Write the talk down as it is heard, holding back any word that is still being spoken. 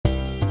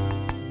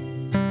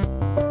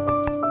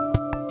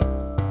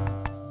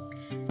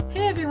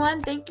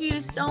everyone. Thank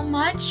you so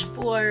much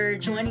for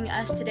joining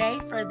us today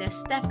for this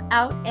Step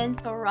Out and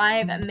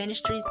Thrive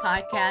Ministries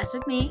podcast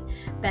with me,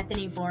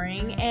 Bethany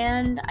Boring.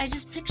 And I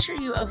just picture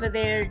you over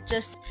there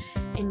just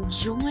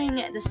enjoying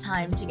this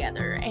time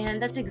together.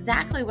 And that's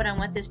exactly what I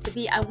want this to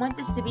be. I want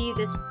this to be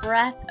this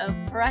breath of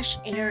fresh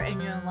air in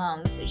your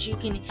lungs as you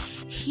can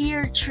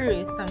hear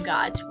truth from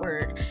God's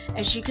word,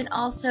 as you can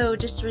also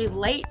just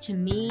relate to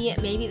me,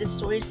 maybe the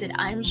stories that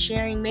I'm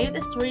sharing, maybe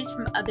the stories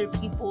from other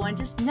people, and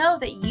just know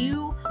that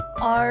you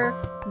are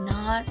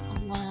not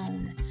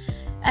alone.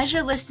 As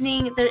you're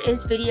listening, there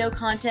is video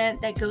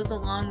content that goes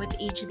along with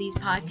each of these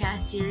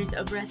podcast series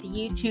over at the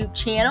YouTube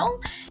channel.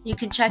 You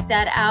can check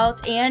that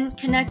out and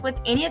connect with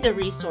any of the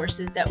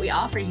resources that we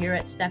offer here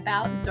at Step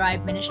Out and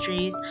Thrive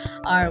Ministries,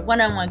 our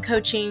one-on-one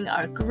coaching,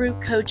 our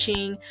group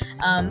coaching,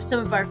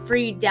 some of our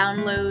free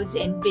downloads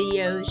and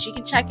videos. You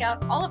can check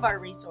out all of our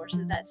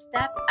resources at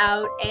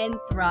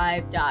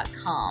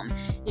stepoutandthrive.com.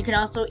 You can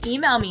also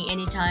email me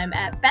anytime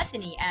at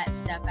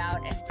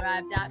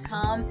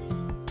bethany@stepoutandthrive.com.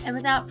 And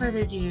without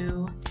further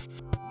ado,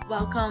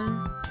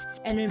 welcome,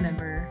 and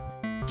remember,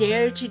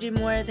 dare to do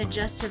more than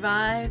just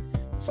survive,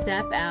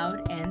 step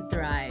out and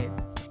thrive.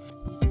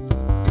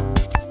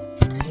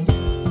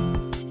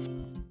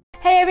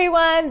 Hey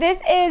everyone, this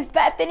is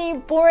Bethany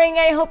Boring.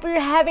 I hope you're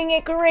having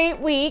a great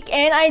week,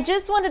 and I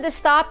just wanted to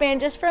stop in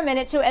just for a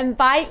minute to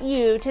invite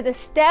you to the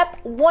Step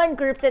 1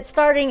 group that's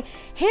starting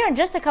here in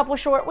just a couple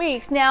short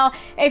weeks. Now,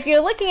 if you're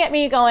looking at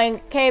me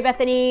going, okay,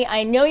 Bethany,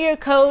 I know you're a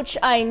coach,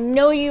 I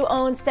know you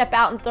own Step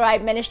Out and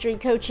Thrive Ministry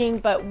Coaching,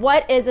 but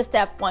what is a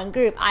Step 1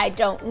 group? I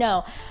don't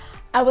know.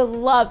 I would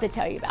love to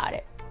tell you about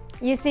it.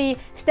 You see,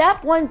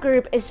 Step 1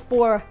 group is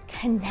for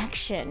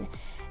connection.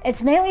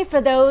 It's mainly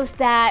for those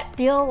that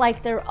feel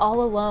like they're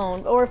all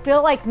alone, or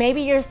feel like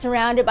maybe you're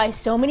surrounded by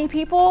so many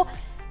people,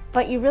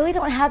 but you really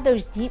don't have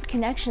those deep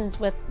connections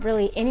with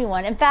really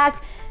anyone. In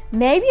fact,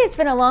 maybe it's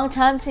been a long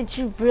time since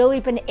you've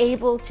really been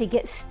able to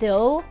get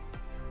still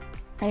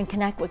and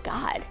connect with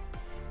God.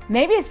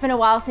 Maybe it's been a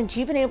while since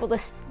you've been able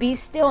to be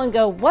still and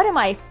go, what am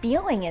I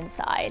feeling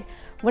inside?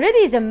 What are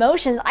these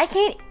emotions? I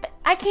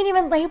can't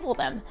even label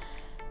them.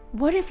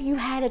 What if you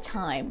had a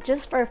time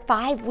just for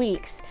 5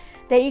 weeks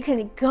that you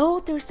can go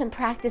through some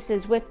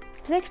practices with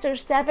 6 or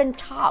 7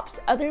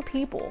 tops other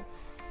people,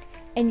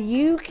 and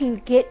you can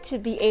get to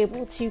be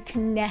able to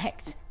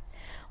connect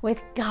with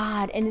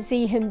God and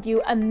see Him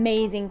do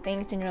amazing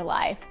things in your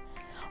life?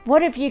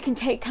 What if you can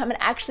take time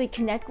and actually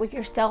connect with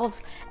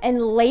yourselves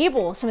and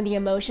label some of the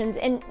emotions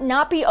and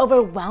not be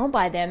overwhelmed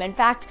by them? In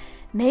fact,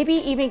 maybe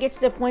even get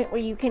to the point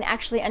where you can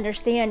actually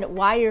understand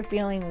why you're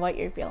feeling what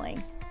you're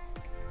feeling.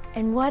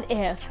 And what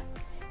if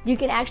you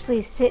can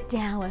actually sit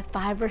down with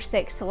 5 or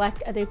 6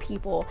 select other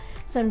people,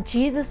 some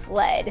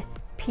Jesus-led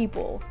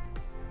people,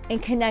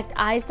 and connect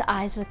eyes to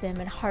eyes with them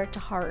and heart to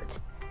heart,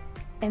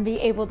 and be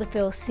able to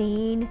feel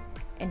seen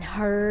and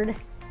heard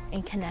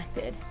and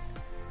connected?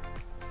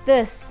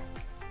 This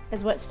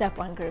is what Step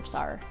 1 groups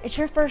are. It's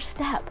your first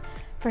step.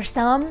 For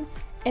some,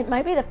 it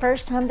might be the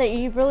first time that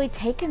you've really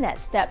taken that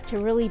step to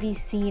really be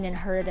seen and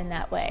heard in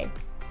that way.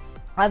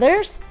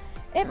 Others,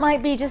 it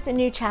might be just a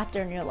new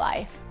chapter in your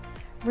life.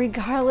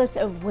 Regardless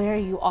of where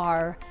you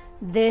are,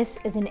 this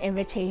is an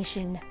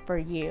invitation for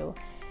you.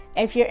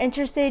 If you're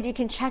interested, you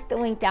can check the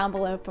link down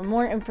below for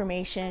more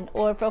information,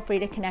 or feel free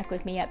to connect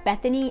with me at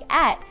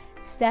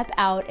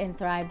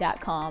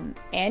bethany@stepoutandthrive.com.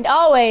 And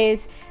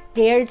always,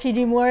 dare to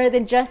do more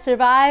than just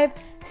survive,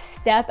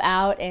 step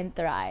out and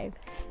thrive.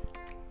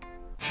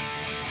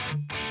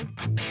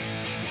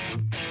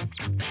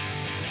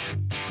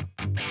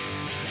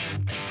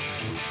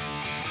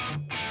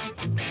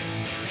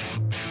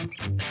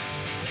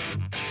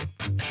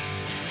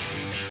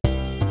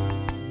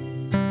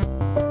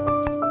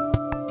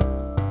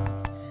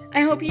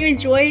 I hope you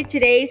enjoyed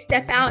today's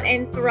Step Out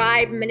and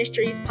Thrive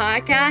Ministries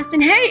podcast.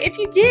 And hey, if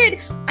you did,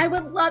 I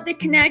would love to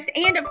connect.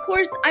 And of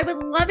course, I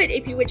would love it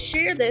if you would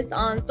share this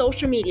on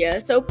social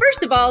media. So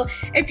first of all,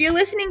 if you're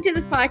listening to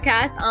this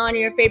podcast on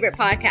your favorite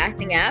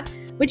podcasting app,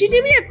 would you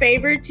do me a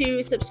favor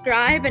to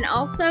subscribe? And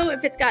also,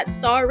 if it's got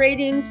star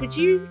ratings, would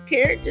you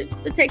care to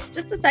take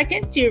just a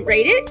second to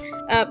rate it?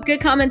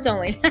 Good comments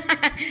only.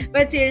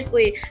 But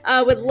seriously,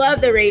 would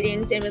love the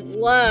ratings and would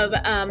love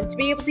to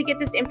be able to get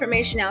this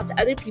information out to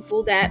other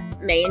people that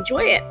may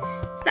enjoy it.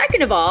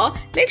 Second of all,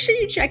 make sure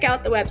you check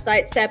out the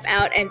website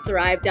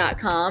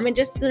stepoutandthrive.com. And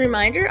just as a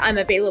reminder, I'm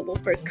available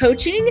for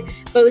coaching,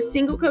 both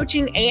single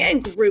coaching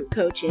and group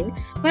coaching,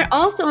 but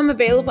also I'm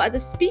available as a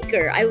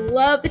speaker. I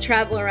love to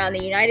travel around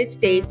the United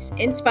States,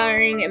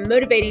 inspiring and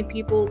motivating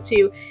people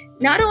to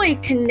not only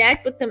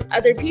connect with them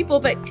other people,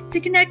 but to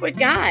connect with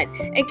God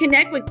and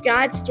connect with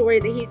God's story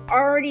that He's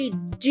already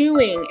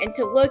doing, and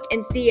to look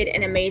and see it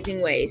in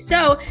amazing ways.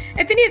 So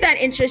if any of that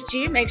interests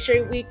you, make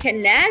sure we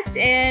connect,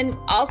 and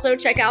also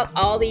check out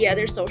all the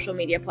other social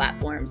media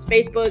platforms: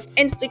 Facebook,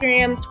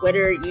 Instagram,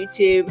 Twitter,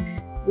 YouTube.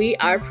 We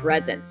are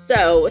present.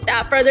 So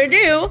without further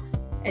ado,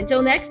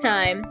 until next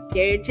time,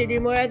 dare to do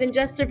more than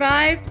just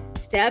survive,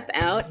 step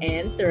out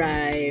and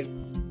thrive.